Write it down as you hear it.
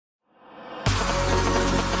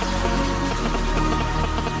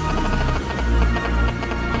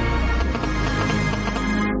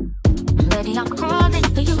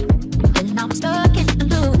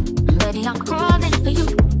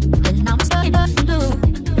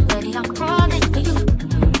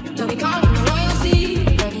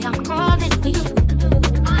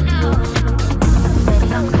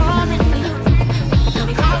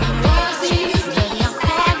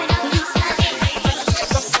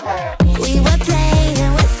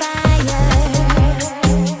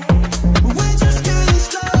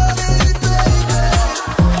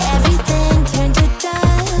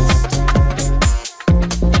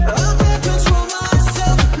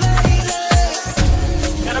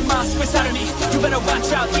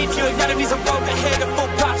I'll give your enemies a road ahead, a full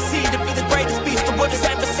prophecy to be the greatest beast the world has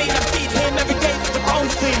ever seen. I feed him every day with the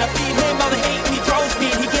bones clean. I feed him all the hate and he throws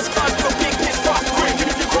me, and he gets caught to a big pissed off grin. And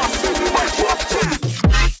if you cross him, you might drop him.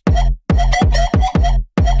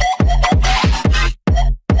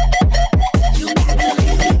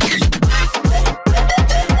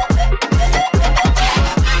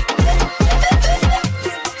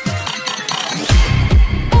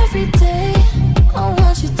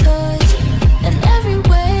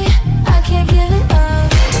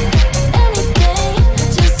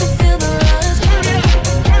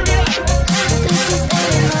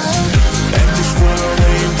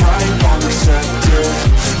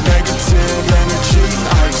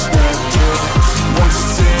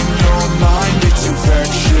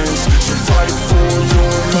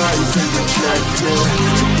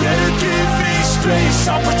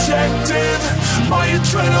 I'm protective, my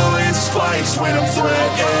adrenaline spikes when I'm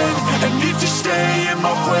threatened. And if you stay in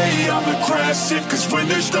my way, I'm aggressive. Cause when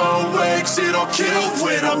there's no exit, I'll kill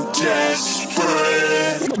when I'm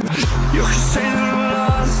desperate. You can say that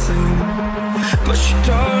I'm nothing, but you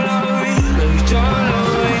don't love me, no you don't love me.